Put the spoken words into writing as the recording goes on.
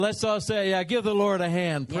Let's all say, yeah, give the Lord a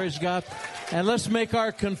hand. Praise God. And let's make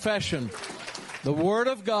our confession. The Word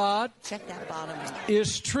of God Check that bottom.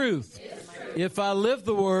 is truth. If I live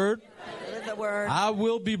the Word, I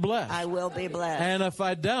will be blessed. I will be blessed. And if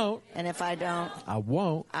I don't, I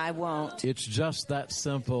won't. It's just that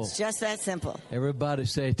simple. It's just that simple. Everybody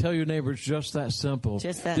say, tell your neighbor it's just that simple.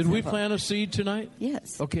 Just that Did we simple. plant a seed tonight?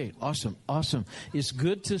 Yes. Okay, awesome. It's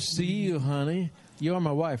good to see you, honey. You are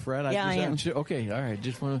my wife, right? I am. Okay, all right.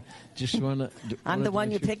 Just want to. I'm the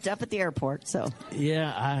one you picked up at the airport, so.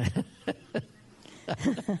 Yeah,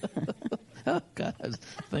 oh, God,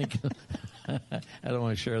 thank you. I don't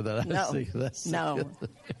want to share that. No.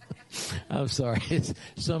 I'm sorry. It's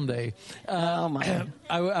someday. Oh, my.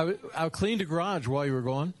 I cleaned the garage while you were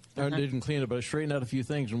gone. I didn't clean it, but I straightened out a few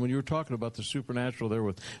things. And when you were talking about the supernatural there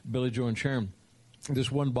with Billy Joe and Sharon,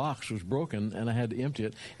 this one box was broken, and I had to empty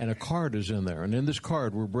it, and a card is in there. And in this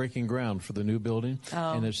card, we're breaking ground for the new building.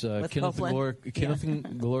 And it's Kenneth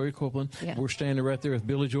and Gloria Copeland. Yeah. We're standing right there with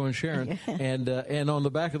Billy Joe and Sharon. And on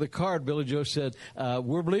the back of the card, Billy Joe said,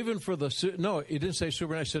 we're believing for the... No, it didn't say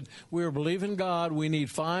supernatural. It said, we're believing God. We need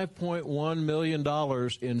 $5.1 million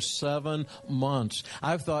in 7 months.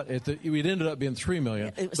 I've thought it ended up being $3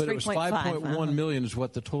 million, but it was $5.1 million is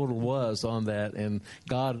what the total was on that, and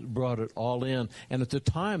God brought it all in. And at the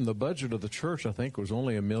time, the budget of the church, I think, was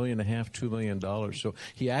only $1.5 million, $2 million. So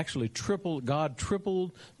he actually God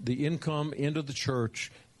tripled the income into the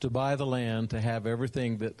church to buy the land, to have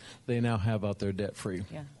everything that they now have out there debt-free.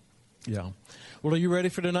 Yeah. Well, are you ready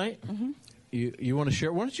for tonight? Mm-hmm. You want to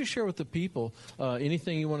share? Why don't you share with the people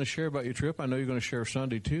anything you want to share about your trip? I know you're going to share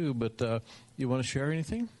Sunday, too, but you want to share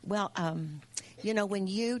anything? Well, when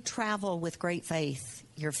you travel with great faith,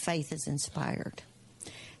 your faith is inspired.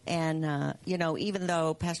 And, even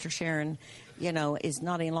though Pastor Sharon, is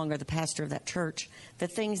not any longer the pastor of that church, the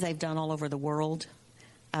things they've done all over the world,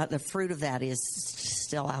 the fruit of that is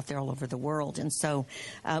still out there all over the world. And so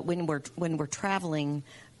when we're traveling,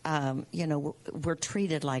 we're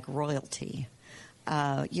treated like royalty.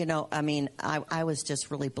 I was just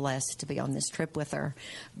really blessed to be on this trip with her.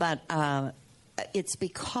 But it's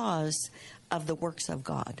because of the works of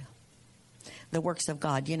God. The works of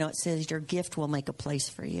God. It says your gift will make a place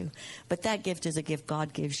for you. But that gift is a gift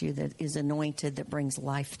God gives you that is anointed, that brings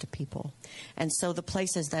life to people. And so the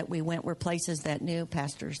places that we went were places that knew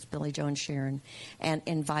Pastors Billy Joe and Sharon and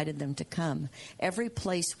invited them to come. Every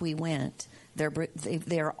place we went,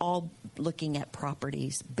 they're all looking at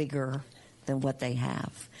properties bigger than what they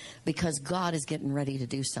have, because God is getting ready to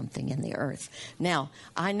do something in the earth. Now,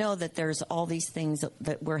 I know that there's all these things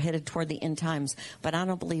that we're headed toward the end times, but I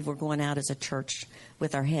don't believe we're going out as a church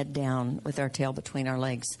with our head down, with our tail between our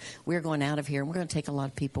legs. We're going out of here, and we're going to take a lot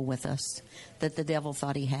of people with us that the devil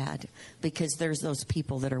thought he had, because there's those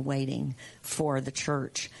people that are waiting for the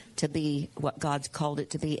church to be what God's called it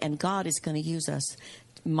to be, and God is going to use us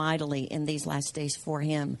mightily in these last days for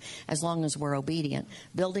him, as long as we're obedient.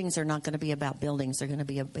 Buildings are not going to be about buildings. They're going to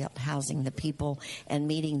be about housing the people and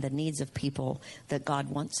meeting the needs of people that God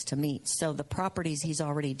wants to meet. So the properties he's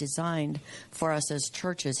already designed for us as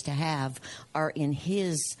churches to have are in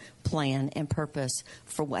his plan and purpose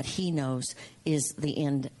for what he knows is the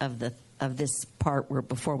end of this part where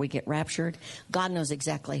before we get raptured. God knows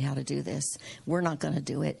exactly how to do this. We're not going to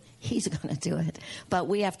do it. He's going to do it. But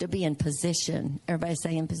we have to be in position. Everybody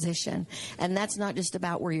say in position. And that's not just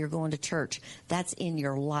about where you're going to church. That's in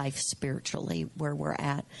your life spiritually, where we're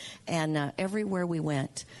at. And everywhere we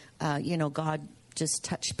went, God just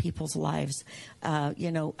touched people's lives.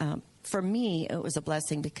 For me, it was a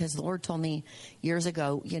blessing, because the Lord told me years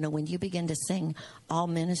ago, when you begin to sing, I'll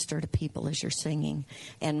minister to people as you're singing,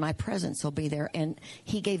 and my presence will be there. And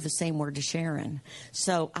he gave the same word to Sharon.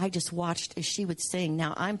 So I just watched as she would sing.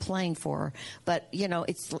 Now, I'm playing for her, but,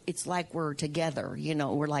 it's like we're together.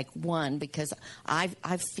 We're like one, because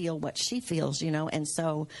I feel what she feels, and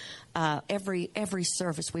so every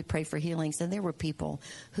service we pray for healings, and there were people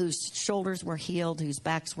whose shoulders were healed, whose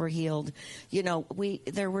backs were healed.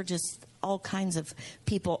 There were just all kinds of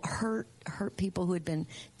people, hurt people who had been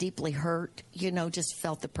deeply hurt, just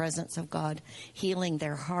felt the presence of God healing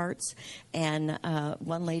their hearts. And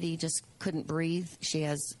one lady just couldn't breathe. She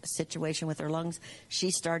has a situation with her lungs.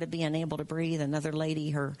 She started being able to breathe. Another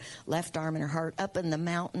lady, her left arm and her heart, up in the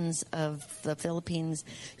mountains of the Philippines,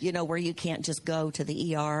 where you can't just go to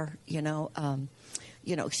the ER,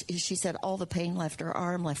 she said all the pain left her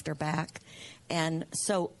arm, left her back. And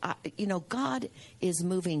so, God is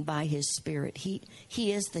moving by his Spirit. He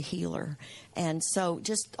is the healer. And so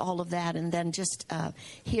just all of that, and then just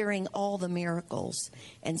hearing all the miracles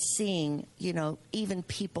and seeing, even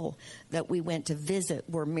people that we went to visit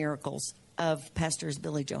were miracles. of Pastors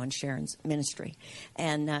Billy Joe and Sharon's ministry.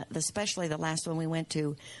 And especially the last one we went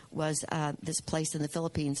to was this place in the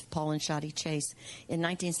Philippines, Paul and Shadi Chase. In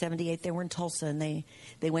 1978, they were in Tulsa, and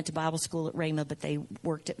they went to Bible school at Rhema, but they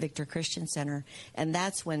worked at Victor Christian Center. And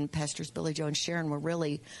that's when Pastors Billy Joe and Sharon were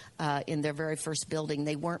really in their very first building.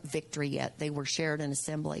 They weren't Victory yet. They were Sheridan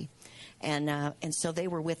Assembly. And so they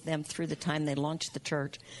were with them through the time they launched the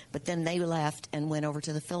church. But then they left and went over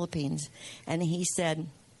to the Philippines. And he said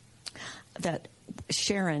that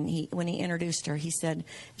Sharon, when he introduced her, he said,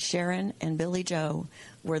 Sharon and Billy Joe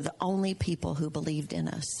were the only people who believed in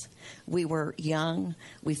us. We were young.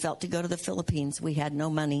 We felt to go to the Philippines. We had no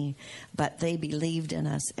money, but they believed in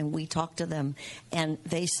us, and we talked to them, and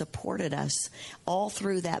they supported us all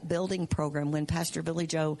through that building program. When Pastor Billy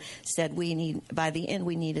Joe said by the end,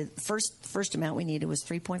 we needed, first amount we needed was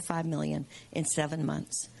 $3.5 million in 7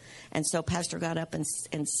 months. And so Pastor got up and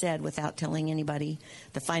said, without telling anybody,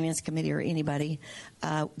 the finance committee or anybody,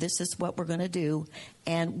 this is what we're going to do,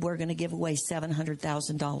 and we're going to give away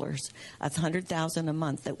 $700,000, $100,000 a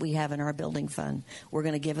month that we have in our building fund. We're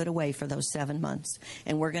going to give it away for those 7 months,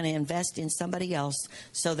 and we're going to invest in somebody else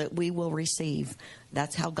so that we will receive.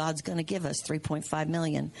 That's how God's going to give us $3.5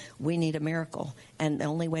 million. We need a miracle, and the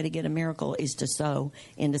only way to get a miracle is to sow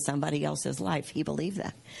into somebody else's life. He believed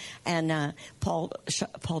that. And Paul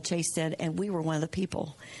Chase said, and we were one of the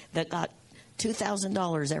people that got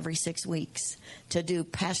 $2,000 every 6 weeks to do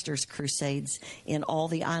pastors' crusades in all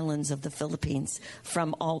the islands of the Philippines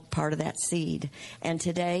from all part of that seed. And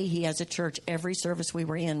today he has a church. Every service we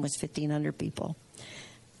were in was 1,500 people.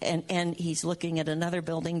 And he's looking at another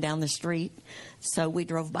building down the street. So we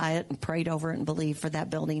drove by it and prayed over it and believed for that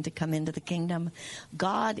building to come into the kingdom.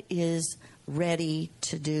 God is ready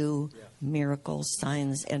to do miracles,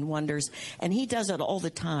 signs, and wonders. And he does it all the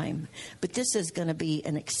time. But this is going to be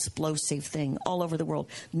an explosive thing all over the world.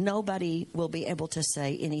 Nobody will be able to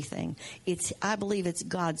say anything. I believe it's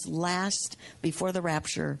God's last, before the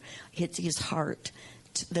rapture, hits his heart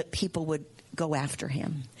that people would go after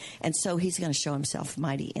him. And so he's going to show himself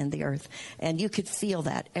mighty in the earth. And you could feel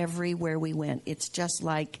that everywhere we went. It's just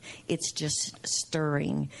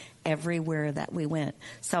stirring everywhere that we went.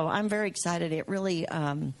 So I'm very excited. It really,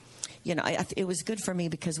 it was good for me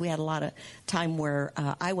because we had a lot of time where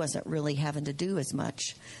I wasn't really having to do as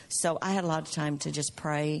much. So I had a lot of time to just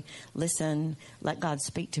pray, listen, let God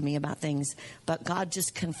speak to me about things. But God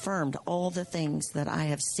just confirmed all the things that I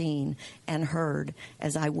have seen and heard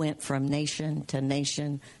as I went from nation to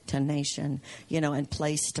nation to nation, and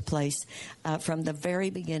place to place, from the very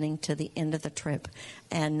beginning to the end of the trip.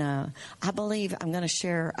 And I believe I'm going to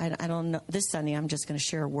share, I don't know, this Sunday I'm just going to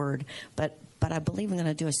share a word, but I believe I'm going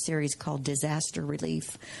to do a series called Disaster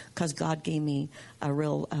Relief because God gave me a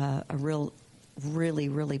really,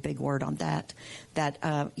 really big word on that. That,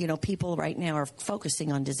 people right now are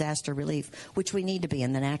focusing on disaster relief, which we need to be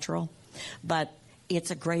in the natural, but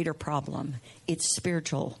it's a greater problem. It's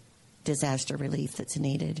spiritual disaster relief that's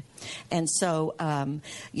needed. And so,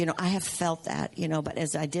 I have felt that, but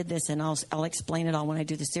as I did this, and I'll explain it all when I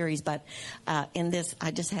do the series, but in this, I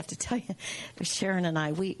just have to tell you, Sharon and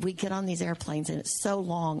I, we get on these airplanes, and it's so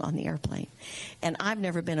long on the airplane. And I've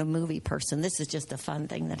never been a movie person. This is just a fun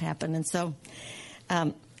thing that happened. And so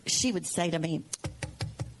she would say to me,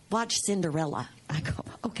 watch Cinderella. I go,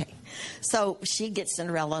 okay. So she'd get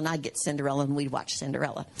Cinderella, and I'd get Cinderella, and we'd watch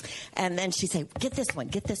Cinderella. And then she'd say, get this one.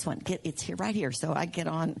 It's here, right here. So I get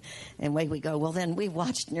on, and away we go. Well, then we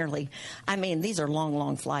watched these are long,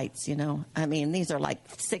 long flights, these are like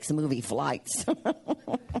 6 movie flights.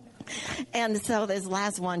 And so this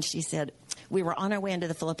last one, she said, we were on our way into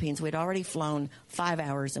the Philippines. We'd already flown 5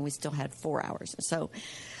 hours, and we still had 4 hours. So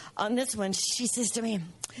on this one, she says to me,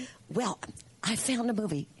 well, I found a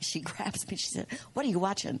movie. She grabs me. She said, what are you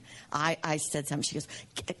watching? I said something. She goes,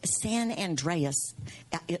 San Andreas.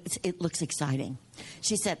 It looks exciting.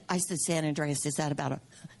 She said, I said, San Andreas, is that about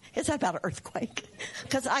an earthquake?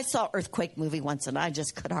 Because I saw an earthquake movie once, and I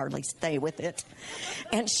just could hardly stay with it.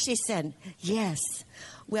 And she said, yes.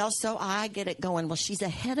 Well, so I get it going. Well, she's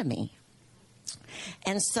ahead of me.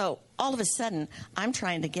 And so all of a sudden, I'm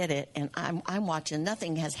trying to get it, and I'm watching.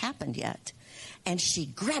 Nothing has happened yet. And she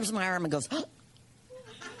grabs my arm and goes, oh.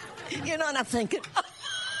 And I'm thinking,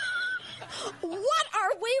 what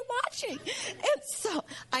are we watching? And so,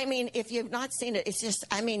 if you've not seen it, it's just,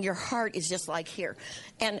 your heart is just like here.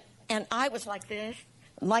 And I was like this,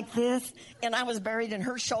 like this, and I was buried in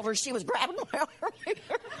her shoulder. She was grabbing my arm.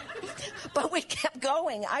 But we kept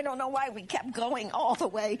going. I don't know why we kept going all the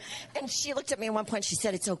way. And she looked at me at one point. She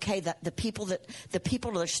said, "It's okay. That the people that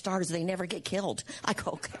are stars, they never get killed." I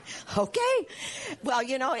go, okay. Well,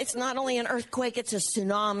 you know, it's not only an earthquake; it's a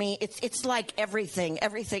tsunami. It's like everything,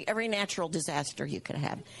 every natural disaster you could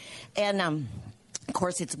have, and of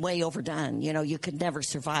course, it's way overdone. You know, you could never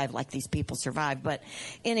survive like these people survived. But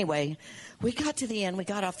anyway, we got to the end. We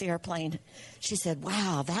got off the airplane. She said,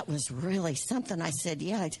 "Wow, that was really something." I said,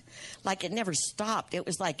 "Yeah, like it never stopped. It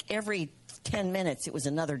was like every 10 minutes it was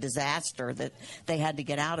another disaster that they had to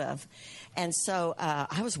get out of." And so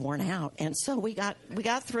I was worn out. And so we got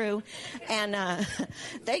through, and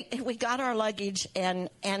we got our luggage, and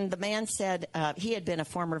the man said he had been a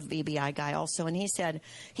former VBI guy also, and he said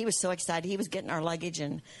he was so excited. He was getting our luggage,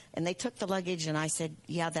 and they took the luggage, and I said,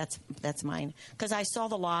 "Yeah, that's mine," because I saw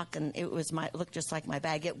the lock, and it looked just like my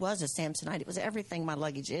bag. It was a Samsonite. It was everything my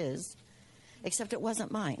luggage is, except it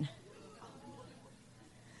wasn't mine.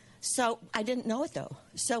 So I didn't know it, though.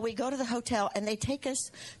 So we go to the hotel, and they take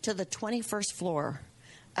us to the 21st floor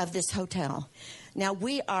of this hotel. Now,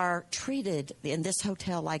 we are treated in this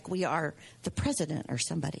hotel like we are the president or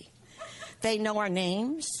somebody. They know our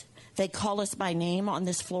names. They call us by name on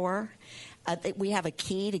this floor. We have a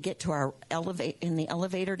key to get to our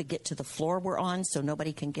elevator to get to the floor we're on, so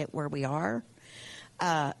nobody can get where we are.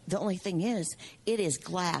 The only thing is, it is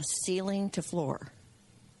glass ceiling to floor.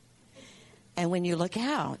 And when you look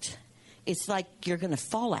out, it's like you're going to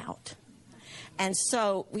fall out. And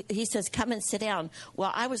so he says, "Come and sit down."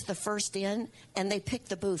 Well, I was the first in, and they picked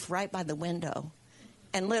the booth right by the window.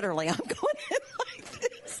 And literally, I'm going in like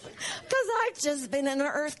this because I've just been in an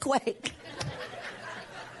earthquake.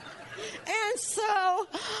 And so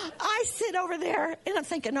I sit over there, and I'm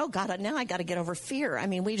thinking, oh, God, now I got to get over fear. I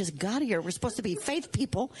mean, we just got here. We're supposed to be faith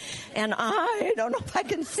people, and I don't know if I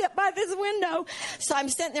can sit by this window. So I'm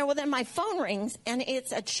sitting there, well, then my phone rings, and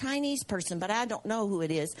it's a Chinese person, but I don't know who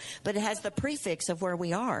it is, but it has the prefix of where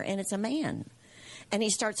we are, and it's a man. And he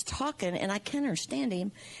starts talking, and I can't understand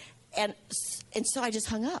him, and so I just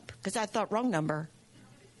hung up because I thought, wrong number.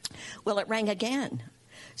 Well, it rang again.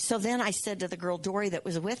 So then I said to the girl, Dory, that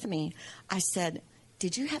was with me, I said,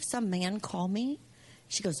 "Did you have some man call me?"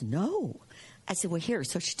 She goes, "No." I said, "Well, here."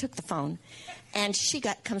 So she took the phone, and she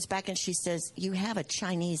comes back, and she says, "You have a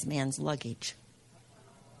Chinese man's luggage.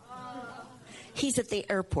 He's at the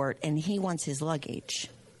airport, and he wants his luggage."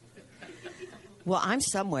 Well, I'm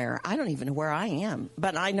somewhere. I don't even know where I am,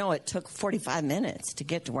 but I know it took 45 minutes to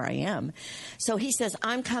get to where I am. So he says,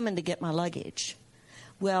 "I'm coming to get my luggage."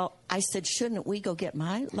 Well, I said, "Shouldn't we go get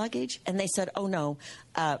my luggage?" And they said, "Oh, no,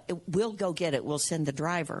 we'll go get it. We'll send the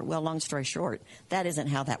driver." Well, long story short, that isn't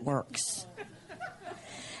how that works.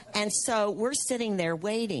 And so we're sitting there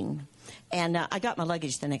waiting, and I got my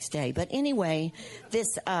luggage the next day. But anyway,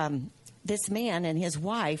 this man and his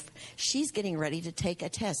wife, she's getting ready to take a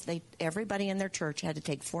test. Everybody in their church had to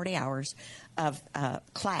take 40 hours of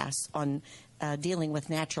class on dealing with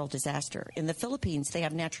natural disaster. In the Philippines, they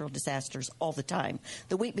have natural disasters all the time.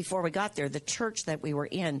 The week before we got there, the church that we were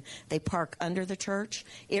in, they park under the church.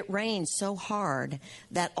 It rained so hard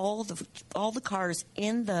that all the cars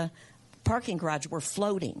in the parking garage were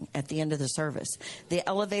floating at the end of the service. The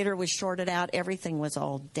elevator was shorted out. Everything was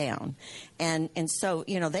all down. And so,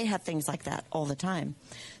 you know, they have things like that all the time.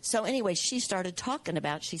 So anyway, she started talking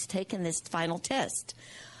about she's taken this final test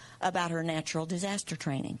about her natural disaster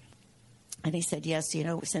training. And he said, "Yes, you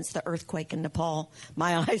know, since the earthquake in Nepal,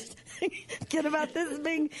 my eyes get about this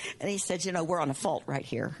big." And he said, "You know, we're on a fault right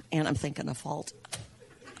here." And I'm thinking, a fault?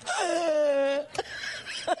 And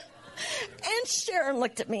Sharon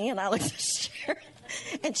looked at me, and I looked at Sharon.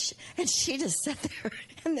 And she just sat there.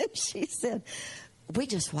 And then she said, "We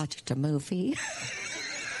just watched a movie."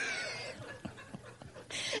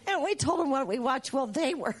 And we told them what we watched. Well,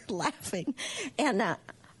 they were laughing. And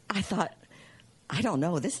I thought, I don't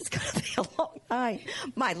know. This is going to be a long night.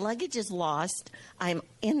 My luggage is lost. I'm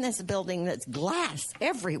in this building that's glass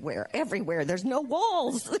everywhere. There's no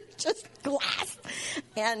walls. There's just glass.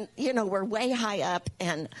 And, you know, we're way high up.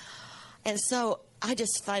 And so I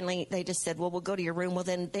just they just said, "Well, we'll go to your room." Well,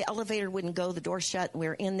 then the elevator wouldn't go. The door shut. We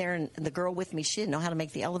were in there, and the girl with me, she didn't know how to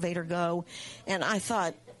make the elevator go. And I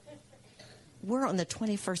thought, we're on the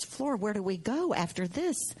 21st floor. Where do we go after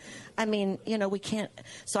this? I mean, you know, we can't.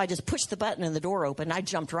 So I just pushed the button and the door opened. I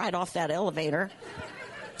jumped right off that elevator.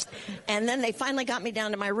 And then they finally got me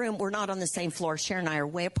down to my room. We're not on the same floor. Sharon and I are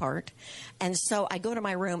way apart. And so I go to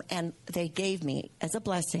my room, and they gave me, as a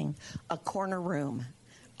blessing, a corner room,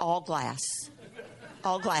 all glass,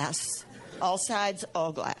 all sides,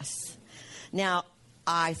 all glass. Now,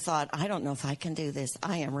 I thought, I don't know if I can do this.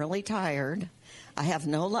 I am really tired. I have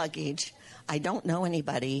no luggage. I don't know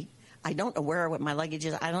anybody. I don't know where my luggage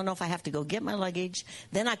is. I don't know if I have to go get my luggage.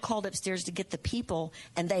 Then I called upstairs to get the people,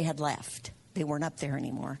 and they had left. They weren't up there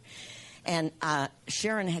anymore. And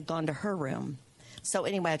Sharon had gone to her room. So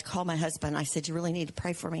anyway, I called my husband. I said, you really need to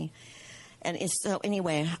pray for me. And so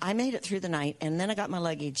anyway, I made it through the night, and then I got my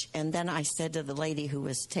luggage. And then I said to the lady who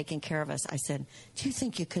was taking care of us, I said, do you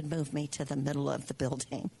think you could move me to the middle of the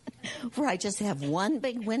building where I just have one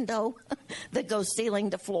big window that goes ceiling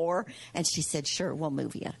to floor? And she said, sure, we'll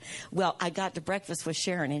move you. Well, I got to breakfast with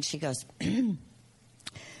Sharon, and she goes,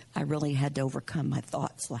 I really had to overcome my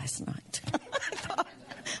thoughts last night.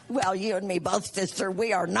 Well, you and me both, sister,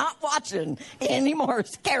 we are not watching any more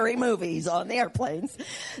scary movies on the airplanes.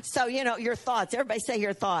 So, your thoughts. Everybody say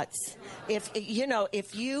your thoughts. If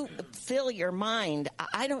you fill your mind,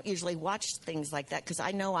 I don't usually watch things like that because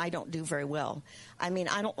I know I don't do very well. I mean,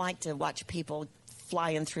 I don't like to watch people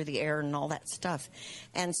flying through the air and all that stuff.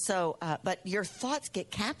 And so, but your thoughts get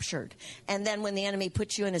captured. And then when the enemy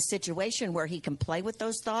puts you in a situation where he can play with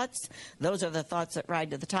those thoughts, those are the thoughts that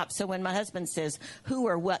ride to the top. So when my husband says, who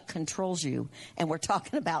or what controls you? And we're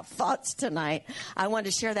talking about thoughts tonight. I want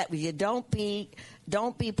to share that with you. Don't be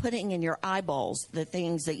putting in your eyeballs the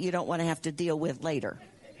things that you don't want to have to deal with later.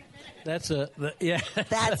 That's the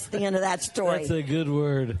end of that story. That's a good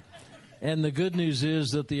word. And the good news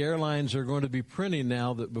is that the airlines are going to be printing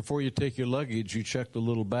now that before you take your luggage, you check the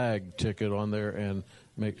little bag ticket on there and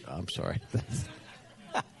I'm sorry.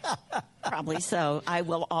 Probably so. I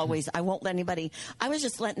won't let anybody. I was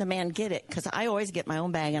just letting the man get it because I always get my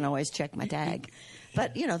own bag and I always check my tag.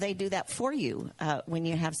 But, they do that for you when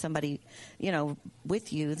you have somebody,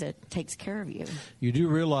 with you that takes care of you. You do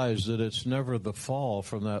realize that it's never the fall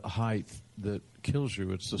from that height that kills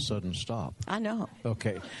you. It's the sudden stop. I know.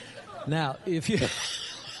 Okay. Now, if you...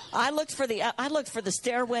 I looked for the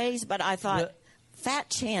stairways, but I thought, fat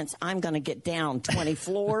chance I'm going to get down 20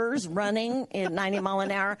 floors running at 90 mile an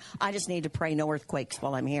hour. I just need to pray no earthquakes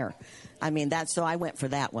while I'm here. I mean, so I went for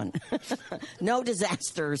that one. No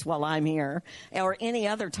disasters while I'm here or any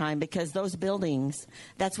other time because those buildings,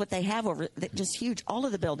 that's what they have just huge. All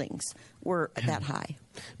of the buildings were that high.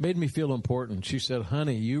 Made me feel important. She said,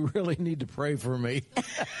 honey, you really need to pray for me.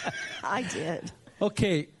 I did.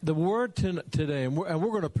 Okay, the word today, and we're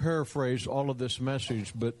going to paraphrase all of this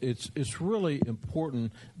message, but it's really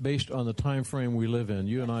important based on the time frame we live in.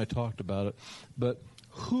 You and I talked about it. But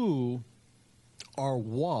who or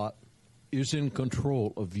what is in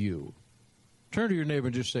control of you? Turn to your neighbor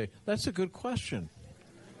and just say, that's a good question.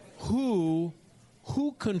 Who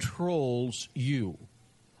controls you?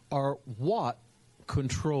 Or what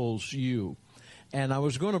controls you? And I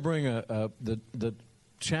was going to bring the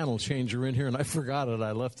channel changer in here, and I forgot it.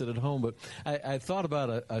 I left it at home, but I thought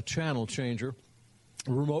about a channel changer,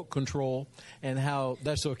 remote control, and how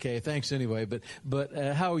that's okay. Thanks anyway. But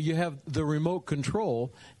how you have the remote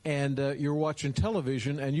control, and you're watching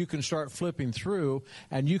television, and you can start flipping through,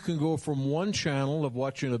 and you can go from one channel of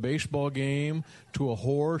watching a baseball game to a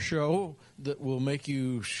horror show that will make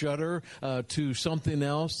you shudder to something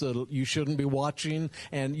else that you shouldn't be watching,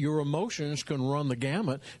 and your emotions can run the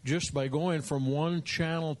gamut just by going from one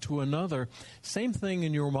channel to another. Same thing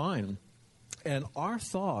in your mind. And our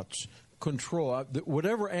thoughts control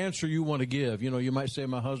whatever answer you want to give. You might say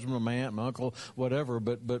my husband, my aunt, my uncle, whatever,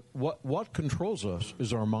 but what controls us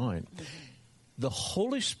is our mind. The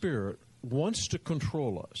Holy Spirit wants to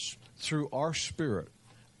control us through our spirit,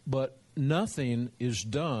 but nothing is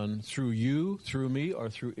done through you, through me, or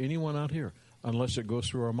through anyone out here unless it goes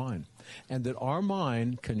through our mind. And that our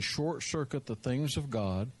mind can short-circuit the things of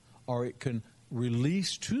God, or it can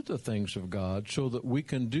release to the things of God so that we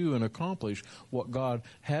can do and accomplish what God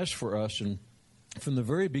has for us. And from the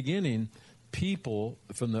very beginning, people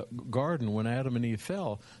from the garden, when Adam and Eve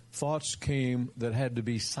fell, thoughts came that had to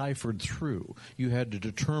be ciphered through. You had to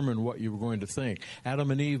determine what you were going to think.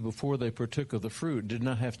 Adam and Eve, before they partook of the fruit, did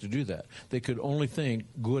not have to do that. They could only think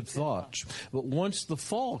good thoughts. But once the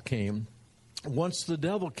fall came, once the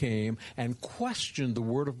devil came and questioned the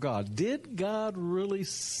Word of God, did God really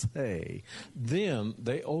say? Then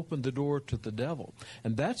they opened the door to the devil.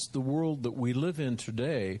 And that's the world that we live in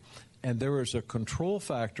today. And there is a control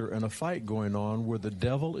factor and a fight going on where the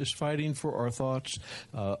devil is fighting for our thoughts.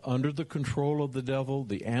 Under the control of the devil,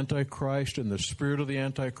 the Antichrist and the spirit of the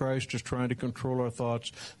Antichrist is trying to control our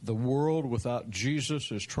thoughts. The world without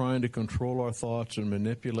Jesus is trying to control our thoughts and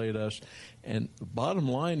manipulate us. And the bottom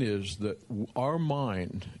line is that our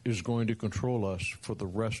mind is going to control us for the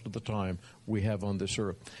rest of the time we have on this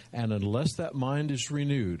earth. And unless that mind is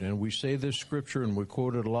renewed, and we say this scripture and we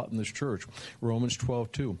quote it a lot in this church, Romans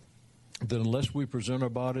 12:2. That unless we present our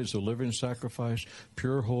bodies a living sacrifice,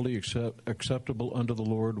 pure, holy, acceptable unto the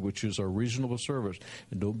Lord, which is our reasonable service,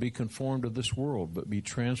 and don't be conformed to this world, but be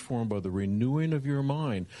transformed by the renewing of your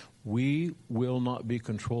mind, we will not be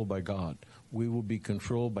controlled by God. We will be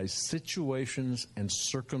controlled by situations and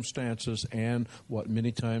circumstances and what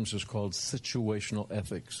many times is called situational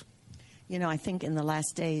ethics. You know, I think in the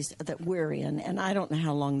last days that we're in, and I don't know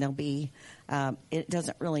how long they'll be, it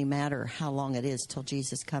doesn't really matter how long it is till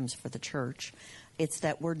Jesus comes for the church. It's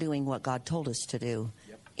that we're doing what God told us to do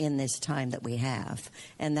in this time that we have.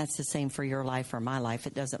 And that's the same for your life or my life.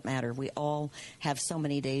 It doesn't matter. We all have so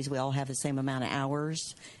many days. We all have the same amount of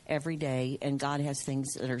hours every day. And God has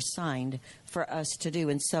things that are signed for us to do.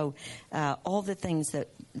 And so all the things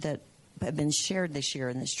that have been shared this year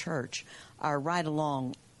in this church are right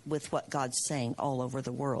along with what God's saying all over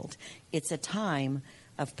the world. It's a time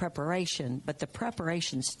of preparation, but the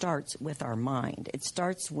preparation starts with our mind. It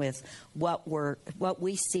starts with what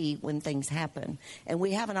we see when things happen. And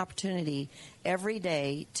we have an opportunity every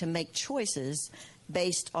day to make choices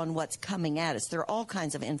based on what's coming at us. There are all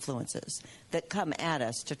kinds of influences that come at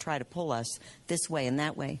us to try to pull us this way and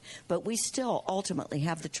that way. But we still ultimately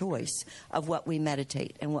have the choice of what we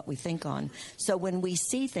meditate and what we think on. So when we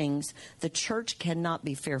see things, the church cannot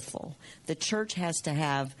be fearful. The church has to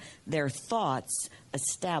have their thoughts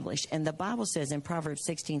established. And the Bible says in Proverbs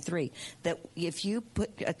 16:3 that if you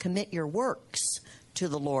commit your works to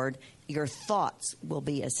the Lord, your thoughts will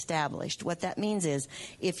be established. What that means is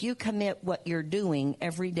if you commit what you're doing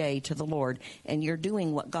every day to the Lord and you're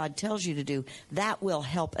doing what God tells you to do, that will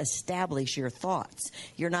help establish your thoughts.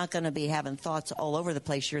 You're not going to be having thoughts all over the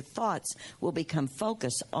place. Your thoughts will become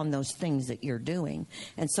focused on those things that you're doing.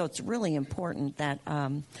 And so it's really important that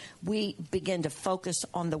we begin to focus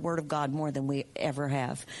on the Word of God more than we ever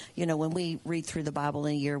have. You know, when we read through the Bible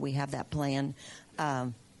in a year, we have that plan.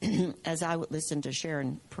 As I would listen to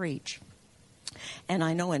Sharon preach, and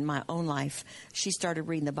I know in my own life, she started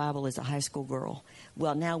reading the Bible as a high school girl.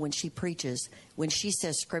 Well, now when she preaches, when she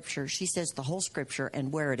says Scripture, she says the whole Scripture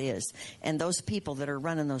and where it is. And those people that are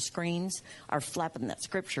running those screens are flapping that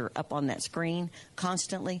Scripture up on that screen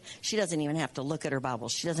constantly. She doesn't even have to look at her Bible.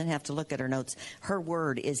 She doesn't have to look at her notes. Her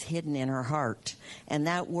Word is hidden in her heart. And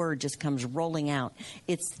that Word just comes rolling out.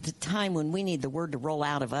 It's the time when we need the Word to roll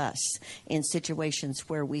out of us in situations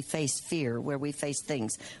where we face fear, where we face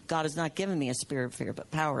things. God has not given me a spirit of fear,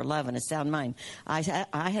 but power, love, and a sound mind. I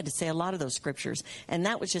had to say a lot of those scriptures, and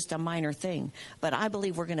that was just a minor thing. But I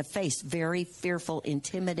believe we're going to face very fearful,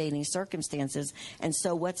 intimidating circumstances, and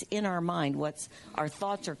so what's in our mind, what's our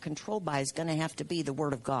thoughts are controlled by is going to have to be the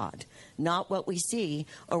Word of God, not what we see,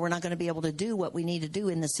 or we're not going to be able to do what we need to do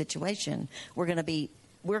in the situation. We're going to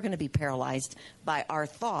be paralyzed by our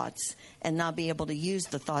thoughts and not be able to use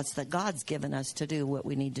the thoughts that God's given us to do what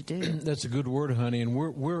we need to do. That's a good word, honey. And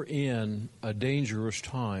we're in a dangerous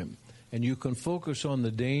time. And you can focus on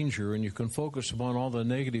the danger and you can focus upon all the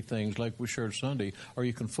negative things like we shared Sunday, or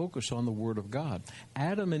you can focus on the Word of God.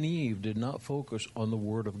 Adam and Eve did not focus on the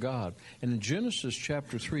Word of God. And in Genesis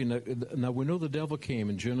chapter 3, now we know the devil came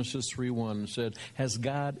in Genesis 3:1 and said, has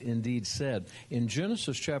God indeed said? In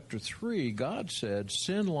Genesis chapter 3, God said,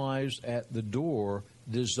 sin lies at the door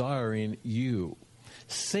desiring you.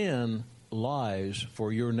 Sin lies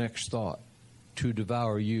for your next thought to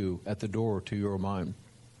devour you at the door to your mind.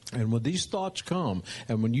 And when these thoughts come,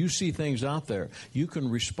 and when you see things out there, you can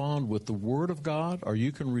respond with the Word of God, or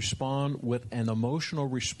you can respond with an emotional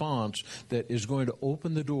response that is going to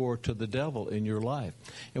open the door to the devil in your life.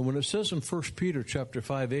 And when it says in 1 Peter chapter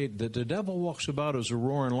 5:8 that the devil walks about as a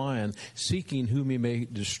roaring lion, seeking whom he may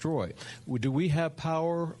destroy. Do we have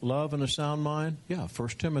power, love, and a sound mind? Yeah, 1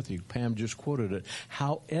 Timothy, Pam just quoted it.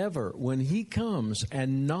 However, when he comes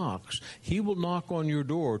and knocks, he will knock on your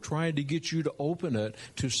door trying to get you to open it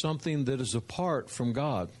to something that is apart from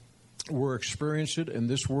God. We're experiencing it in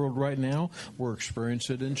this world right now. We're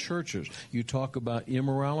experiencing it in churches. You talk about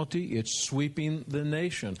immorality, it's sweeping the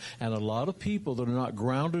nation. And a lot of people that are not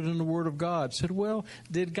grounded in the Word of God said, well,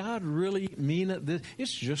 did God really mean it?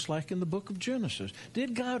 It's just like in the book of Genesis.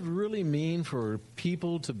 Did God really mean for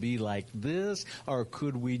people to be like this? Or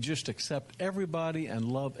could we just accept everybody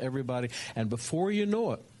and love everybody? And before you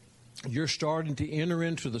know it, you're starting to enter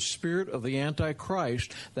into the spirit of the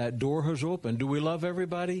Antichrist. That door has opened. Do we love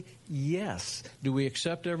everybody? Yes. Do we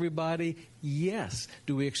accept everybody? Yes.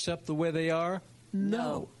 Do we accept the way they are?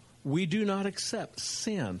 No. We do not accept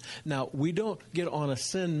sin. Now, we don't get on a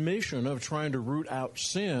sin mission of trying to root out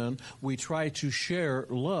sin. We try to share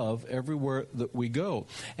love everywhere that we go.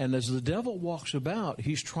 And as the devil walks about,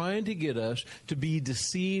 he's trying to get us to be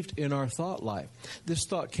deceived in our thought life. This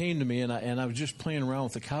thought came to me, and I was just playing around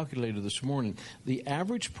with the calculator this morning. The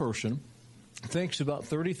average person thinks about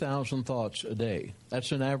 30,000 thoughts a day.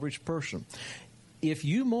 That's an average person. If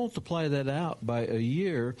you multiply that out by a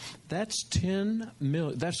year, that's 10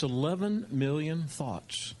 million. That's 11 million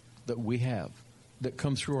thoughts that we have that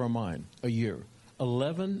come through our mind a year.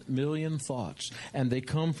 11 million thoughts, and they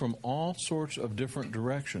come from all sorts of different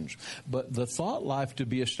directions. But the thought life to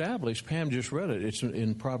be established, Pam just read it, it's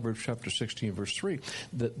in Proverbs chapter 16, verse 3,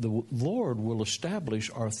 that the Lord will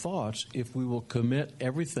establish our thoughts if we will commit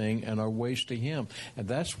everything and our ways to Him. And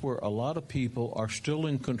that's where a lot of people are still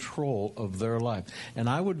in control of their life. And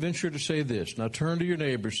I would venture to say this. Now turn to your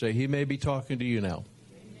neighbor and say, he may be talking to you now.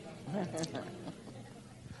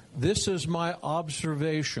 This is my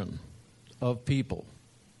observation of people.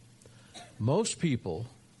 Most people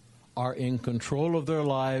are in control of their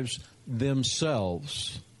lives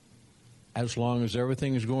themselves as long as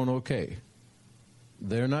everything is going okay.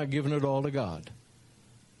 They're not giving it all to God.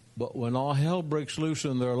 But when all hell breaks loose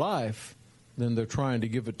in their life, then they're trying to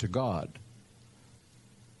give it to God.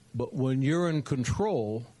 But when you're in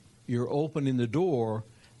control, you're opening the door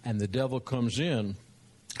and the devil comes in.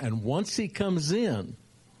 And once he comes in,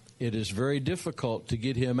 it is very difficult to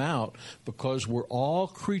get him out because we're all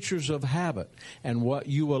creatures of habit. And what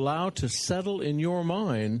you allow to settle in your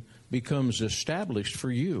mind becomes established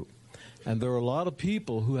for you. And there are a lot of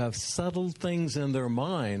people who have settled things in their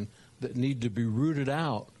mind that need to be rooted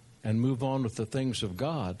out and move on with the things of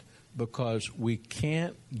God, because we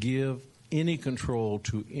can't give any control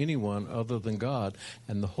to anyone other than God.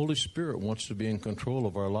 And the Holy Spirit wants to be in control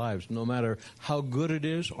of our lives. No matter how good it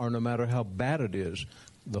is or no matter how bad it is,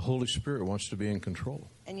 the Holy Spirit wants to be in control.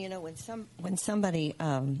 And you know, when somebody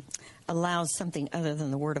allows something other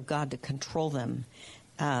than the Word of God to control them,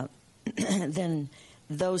 then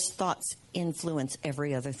those thoughts influence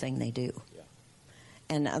every other thing they do. Yeah.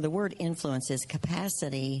 And the word influence is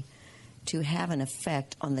capacity to have an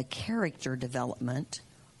effect on the character development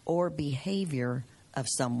or behavior of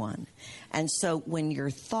someone. And so when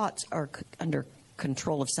your thoughts are under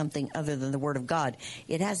control of something other than the Word of God,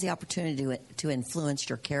 it has the opportunity to influence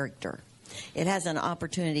your character. It has an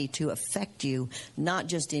opportunity to affect you, not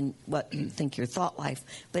just in what you think your thought life,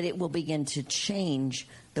 but it will begin to change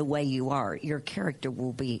the way you are. Your character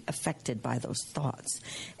will be affected by those thoughts.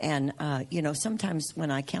 And, sometimes when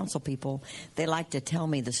I counsel people, they like to tell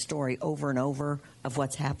me the story over and over of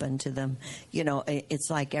what's happened to them. You know, it's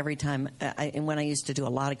like every time, and when I used to do a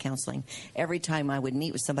lot of counseling, every time I would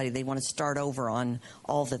meet with somebody, they want to start over on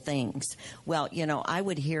all the things. Well, I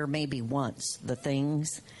would hear maybe once the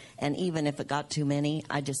things, and even if it got too many,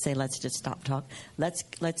 I just say, let's just stop talk.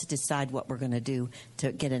 Let's decide what we're going to do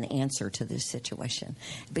to get an answer to this situation.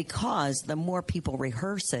 Because the more people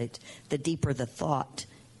rehearse it, the deeper the thought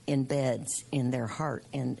embeds in their heart,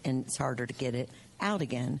 and it's harder to get it out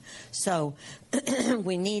again. So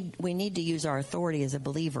we need to use our authority as a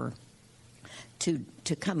believer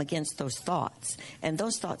to come against those thoughts. And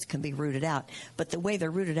those thoughts can be rooted out. But the way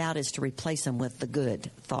they're rooted out is to replace them with the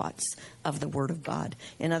good thoughts of the Word of God.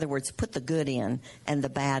 In other words, put the good in, and the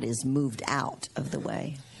bad is moved out of the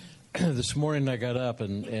way. This morning I got up,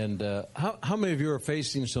 and how many of you are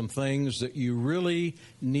facing some things that you really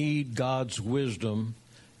need God's wisdom,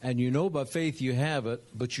 and you know by faith you have it,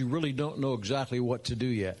 but you really don't know exactly what to do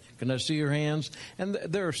yet? Can I see your hands? And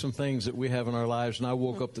there are some things that we have in our lives, and I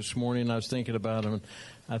woke up this morning and I was thinking about them, and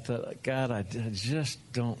I thought, God, I just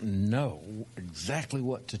don't know exactly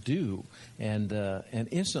what to do. And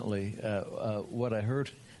instantly, what I heard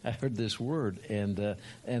this word, and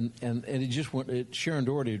it just went. Sharon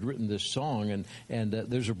Doherty had written this song, and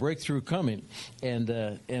there's a breakthrough coming, and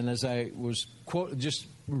as I was just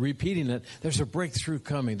repeating it, there's a breakthrough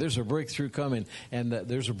coming. There's a breakthrough coming, and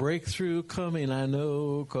there's a breakthrough coming. I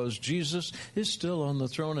know, because Jesus is still on the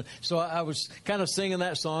throne. And so I was kind of singing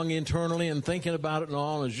that song internally and thinking about it and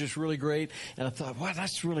all. And it was just really great. And I thought, wow,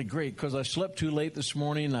 that's really great, because I slept too late this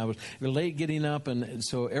morning. I was late getting up, and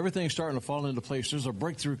so everything's starting to fall into place. There's a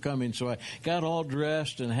breakthrough coming. So I got all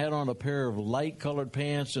dressed and had on a pair of light-colored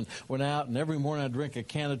pants and went out. And every morning I drink a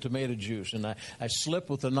can of tomato juice. And I slipped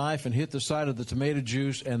with a knife and hit the side of the tomato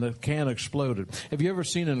juice, and the can exploded. Have you ever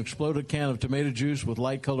seen an exploded can of tomato juice with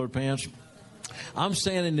light-colored pants? I'm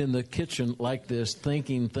standing in the kitchen like this,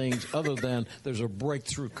 thinking things other than there's a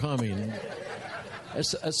breakthrough coming.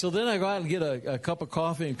 So then I go out and get a cup of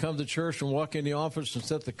coffee and come to church and walk in the office and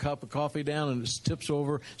set the cup of coffee down, and it tips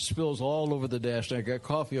over, spills all over the desk. And I got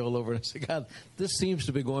coffee all over. And I said, God, this seems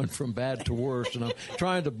to be going from bad to worse. And I'm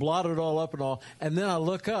trying to blot it all up and all. And then I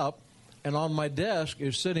look up, and on my desk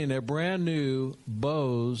is sitting a brand new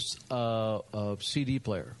Bose CD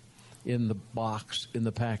player in the box, in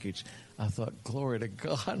the package. I thought, glory to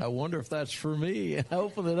God, I wonder if that's for me. And I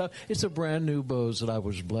opened it up. It's a brand new Bose that I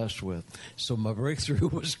was blessed with. So my breakthrough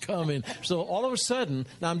was coming. So all of a sudden,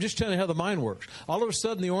 now I'm just telling you how the mind works. All of a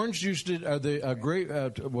sudden, the orange juice did, or the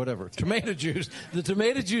tomato juice. The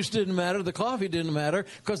tomato juice didn't matter. The coffee didn't matter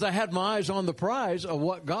because I had my eyes on the prize of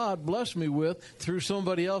what God blessed me with through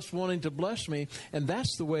somebody else wanting to bless me. And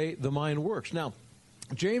that's the way the mind works. Now,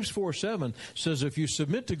 James 4:7 says, if you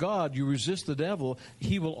submit to God, you resist the devil,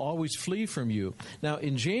 he will always flee from you. Now,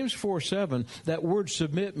 in James 4:7, that word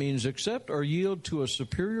submit means accept or yield to a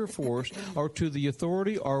superior force or to the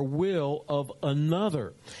authority or will of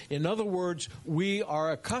another. In other words, we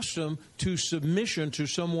are accustomed to submission to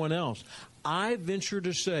someone else. I venture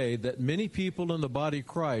to say that many people in the body of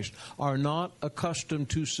Christ are not accustomed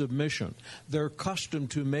to submission. They're accustomed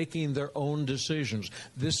to making their own decisions.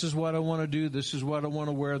 This is what I want to do. This is what I want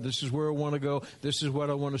to wear. This is where I want to go. This is what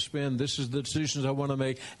I want to spend. This is the decisions I want to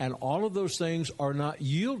make. And all of those things are not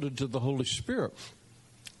yielded to the Holy Spirit.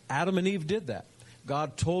 Adam and Eve did that.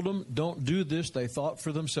 God told them, don't do this. They thought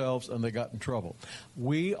for themselves, and they got in trouble.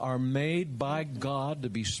 We are made by God to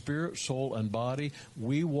be spirit, soul, and body.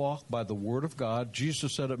 We walk by the Word of God.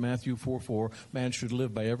 Jesus said at Matthew 4:4, man should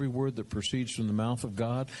live by every word that proceeds from the mouth of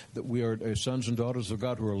God, that we are sons and daughters of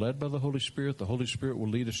God who are led by the Holy Spirit. The Holy Spirit will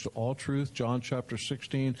lead us to all truth. John chapter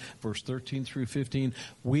 16, verse 13 through 15.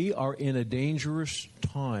 We are in a dangerous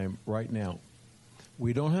time right now.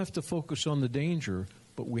 We don't have to focus on the danger,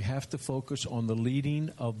 but we have to focus on the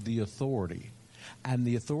leading of the authority. And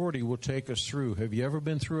the authority will take us through. Have you ever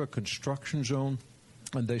been through a construction zone?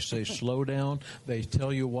 And they say, slow down. They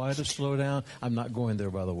tell you why to slow down. I'm not going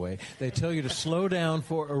there, by the way. They tell you to slow down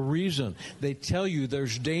for a reason. They tell you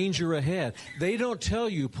there's danger ahead. They don't tell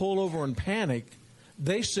you pull over and panic.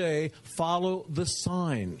 They say, follow the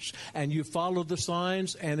signs. And you follow the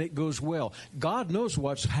signs, and it goes well. God knows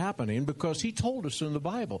what's happening because He told us in the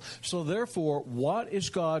Bible. So therefore, what is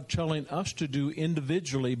God telling us to do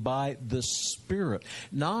individually by the Spirit?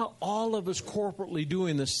 Not all of us corporately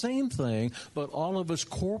doing the same thing, but all of us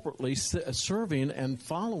corporately serving and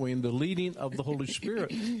following the leading of the Holy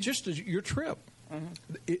Spirit. Just as your trip.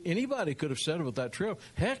 Mm-hmm. Anybody could have said about that trip,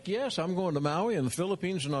 heck yes, I'm going to Maui and the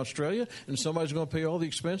Philippines and Australia, and somebody's going to pay all the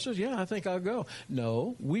expenses. Yeah, I think I'll go.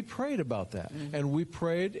 No, we prayed about that, mm-hmm. and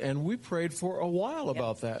we prayed for a while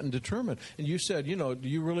about that and determined. And you said, do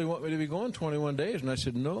you really want me to be going 21 days? And I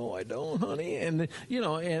said, no, I don't, honey. And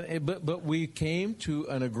but we came to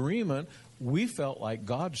an agreement. We felt like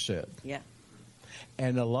God said. Yeah.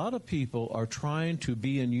 And a lot of people are trying to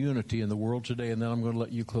be in unity in the world today, and then I'm going to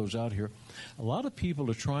let you close out here. A lot of people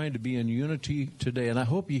are trying to be in unity today, and I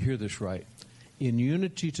hope you hear this right, in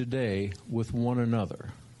unity today with one another.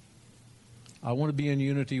 I want to be in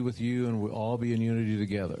unity with you, and we'll all be in unity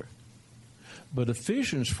together. But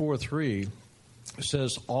Ephesians 4:3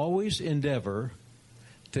 says, always endeavor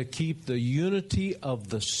to keep the unity of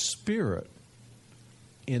the Spirit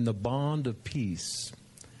in the bond of peace.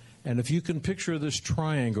 And if you can picture this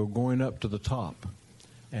triangle going up to the top,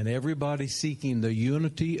 and everybody seeking the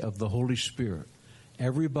unity of the Holy Spirit,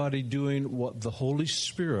 everybody doing what the Holy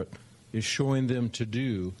Spirit is showing them to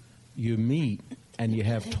do, you meet and you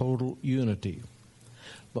have total unity.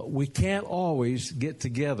 But we can't always get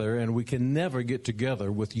together, and we can never get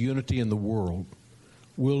together with unity in the world.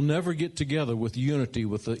 We'll never get together with unity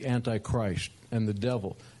with the Antichrist and the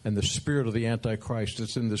devil and the spirit of the Antichrist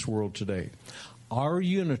that's in this world today. Our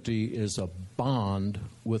unity is a bond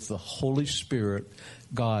with the Holy Spirit.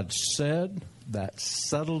 God said, that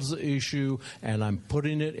settles the issue, and I'm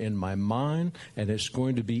putting it in my mind, and it's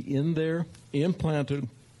going to be in there, implanted,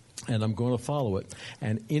 and I'm going to follow it.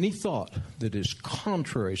 And any thought that is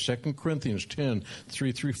contrary, 2 Corinthians 10,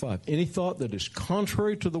 3 through 5, any thought that is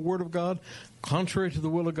contrary to the Word of God, contrary to the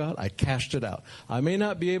will of God, I cast it out. I may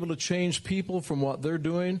not be able to change people from what they're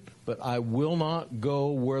doing, but I will not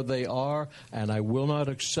go where they are, and I will not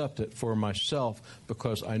accept it for myself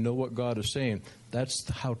because I know what God is saying. That's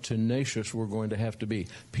how tenacious we're going to have to be.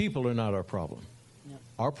 People are not our problem.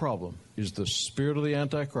 Our problem is the spirit of the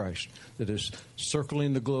Antichrist that is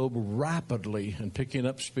circling the globe rapidly and picking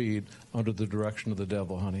up speed under the direction of the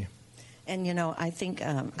devil, honey. And, I think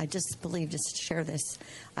I just believe, just to share this,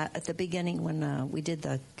 at the beginning when we did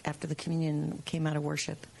after the communion came out of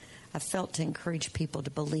worship, I felt to encourage people to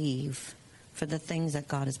believe for the things that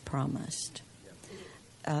God has promised.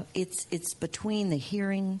 It's between the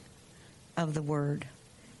hearing of the word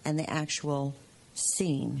and the actual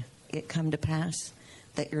seeing it come to pass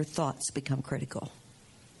that your thoughts become critical.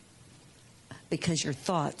 Because your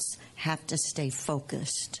thoughts have to stay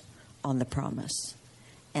focused on the promise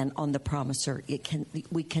and on the promiser.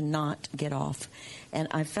 We cannot get off. And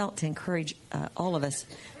I felt to encourage all of us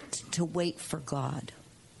to wait for God.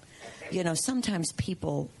 Sometimes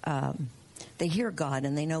people, they hear God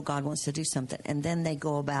and they know God wants to do something, and then they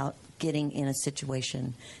go about getting in a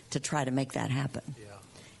situation to try to make that happen. Yeah.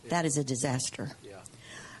 That is a disaster. Yeah.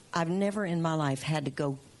 I've never in my life had to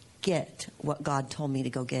go get what God told me to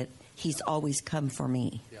go get. He's always come for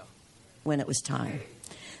me when it was time.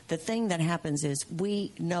 The thing that happens is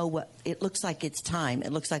we know what it looks like. It's time.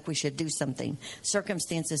 It looks like we should do something.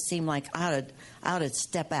 Circumstances seem like I ought to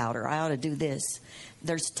step out, or I ought to do this.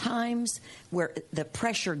 There's times where the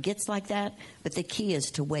pressure gets like that, but the key is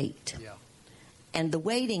to wait. Yeah. And the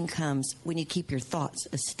waiting comes when you keep your thoughts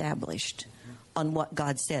established on what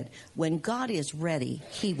God said. When God is ready,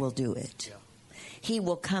 He will do it. Yeah. He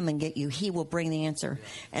will come and get you. He will bring the answer.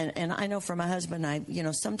 Yeah. And I know for my husband,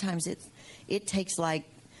 sometimes it takes like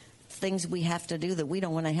things we have to do that we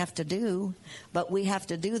don't want to have to do, but we have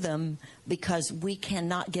to do them because we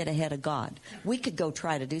cannot get ahead of God. We could go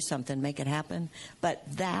try to do something, make it happen, but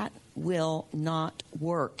that will not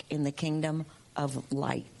work in the kingdom of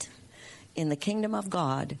light. In the kingdom of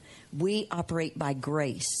God, we operate by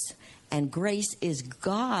grace. And grace is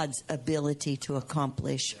God's ability to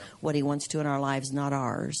accomplish what He wants to in our lives, not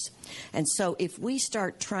ours. And so if we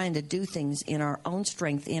start trying to do things in our own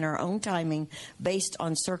strength, in our own timing, based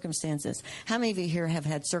on circumstances. How many of you here have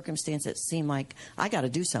had circumstances that seem like, I got to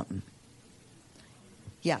do something?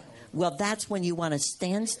 Yeah. Well, that's when you want to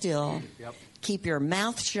stand still, keep your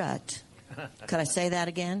mouth shut. Could I say that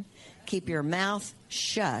again? Keep your mouth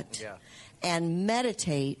shut and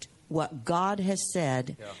meditate what God has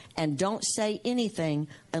said, and don't say anything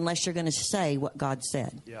unless you're going to say what God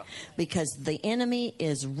said. Yeah. Because the enemy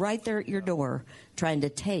is right there at your door trying to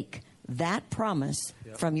take that promise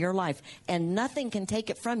from your life. And nothing can take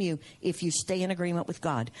it from you if you stay in agreement with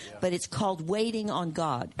God. Yeah. But it's called waiting on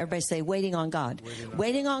God. Everybody say, waiting on God.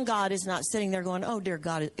 Waiting on God is not sitting there going, oh, dear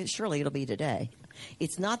God, surely it'll be today.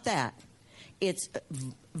 It's not that. It's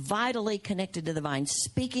vitally connected to the vine,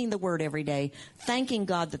 speaking the word every day, thanking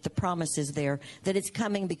God that the promise is there, that it's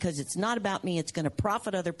coming because it's not about me, it's going to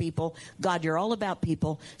profit other people. God, you're all about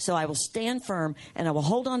people, so I will stand firm and I will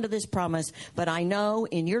hold on to this promise, but I know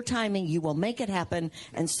in your timing you will make it happen,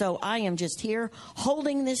 and so I am just here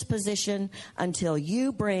holding this position until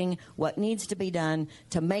you bring what needs to be done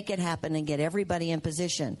to make it happen and get everybody in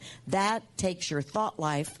position. That takes your thought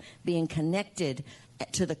life being connected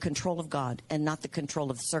to the control of God and not the control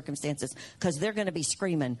of the circumstances, because they're going to be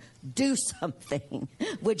screaming, do something.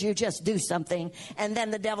 Would you just do something? And then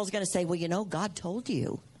the devil's going to say, well, God told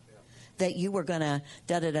you that you were going to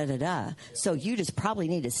da-da-da-da-da. So you just probably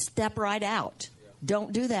need to step right out.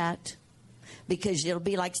 Don't do that, because it'll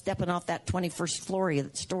be like stepping off that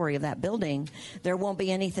 21st story of that building. There won't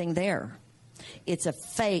be anything there. It's a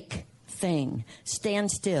fake thing. Stand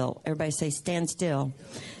still. Everybody say, stand still.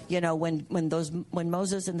 When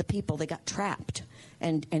Moses and the people, they got trapped,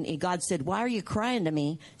 and God said, why are you crying to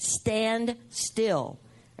me? Stand still.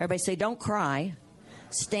 Everybody say, don't cry.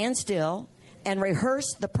 Stand still and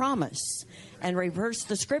rehearse the promise and rehearse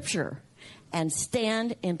the scripture and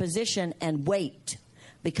stand in position and wait,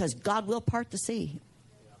 because God will part the sea.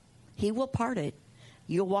 He will part it.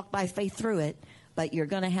 You'll walk by faith through it. But you're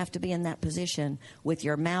going to have to be in that position with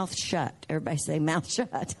your mouth shut. Everybody say mouth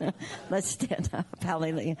shut. Let's stand up.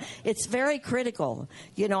 Hallelujah. It's very critical.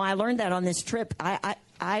 I learned that on this trip.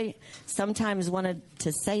 I sometimes wanted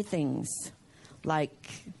to say things like,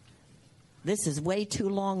 this is way too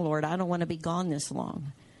long, Lord. I don't want to be gone this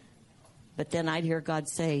long. But then I'd hear God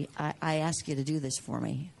say, I ask you to do this for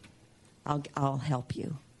me. I'll help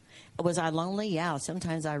you. Was I lonely? Yeah.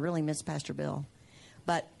 Sometimes I really miss Pastor Bill.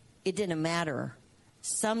 But it didn't matter.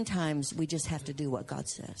 Sometimes we just have to do what God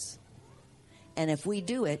says. And if we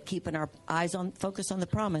do it, keeping our eyes on, focus on the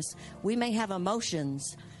promise, we may have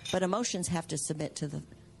emotions, but emotions have to submit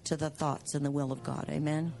to the thoughts and the will of God.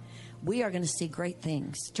 Amen. We are going to see great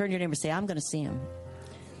things. Turn your neighbor and say, I'm going to see them.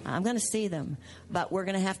 I'm going to see them. But we're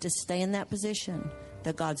going to have to stay in that position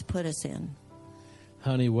that God's put us in.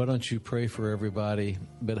 Honey, why don't you pray for everybody?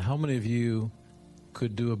 But how many of you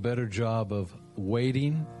could do a better job of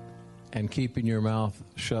waiting and keeping your mouth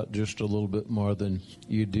shut just a little bit more than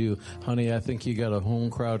you do. Honey, I think you got a home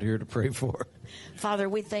crowd here to pray for. Father,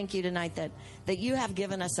 we thank you tonight that you have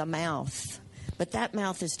given us a mouth, but that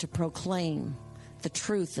mouth is to proclaim the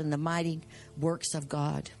truth and the mighty works of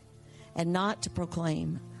God, and not to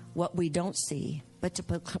proclaim what we don't see, but to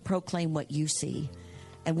proclaim what you see.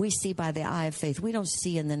 And we see by the eye of faith. We don't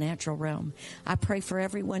see in the natural realm. I pray for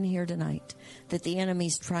everyone here tonight that the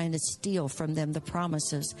enemy's trying to steal from them the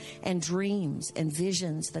promises and dreams and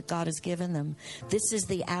visions that God has given them. This is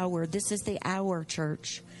the hour. This is the hour,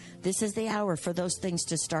 church. This is the hour for those things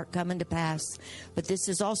to start coming to pass. But this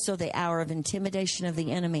is also the hour of intimidation of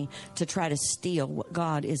the enemy to try to steal what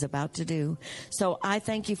God is about to do. So I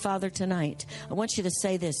thank you, Father, tonight. I want you to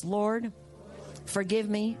say this: Lord, forgive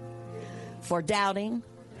me for doubting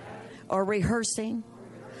or rehearsing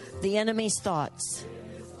the enemy's thoughts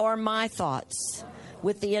or my thoughts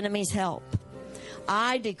with the enemy's help.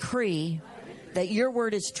 I decree that your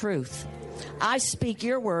word is truth. I speak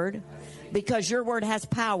your word because your word has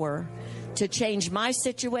power to change my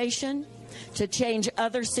situation, to change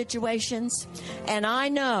other situations. And I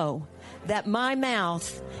know that my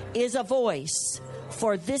mouth is a voice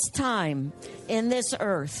for this time in this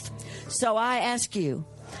earth. So I ask you,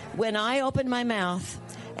 when I open my mouth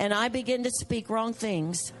and I begin to speak wrong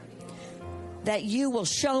things, that you will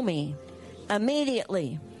show me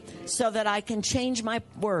immediately so that I can change my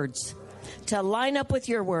words to line up with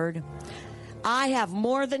your word. I have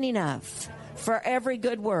more than enough for every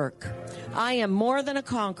good work. I am more than a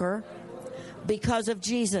conqueror because of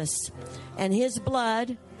Jesus, and his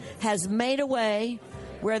blood has made a way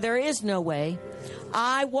where there is no way.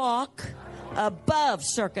 I walk above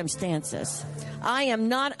circumstances. I am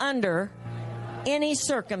not under any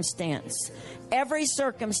circumstance. Every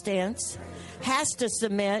circumstance has to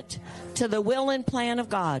submit to the will and plan of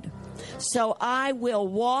God. So I will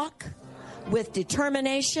walk with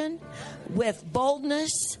determination, with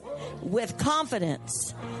boldness, with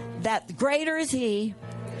confidence that greater is he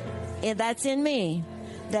that's in me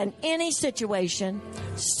than any situation,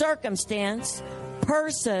 circumstance,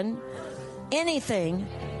 person, anything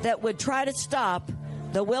that would try to stop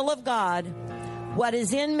the will of God. What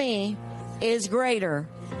is in me is greater,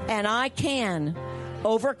 and I can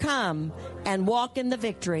overcome and walk in the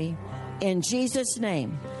victory in Jesus'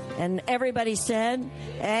 name. And everybody said,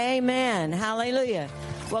 amen. Hallelujah.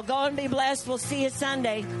 Well, go and be blessed. We'll see you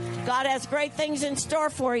Sunday. God has great things in store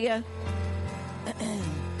for you.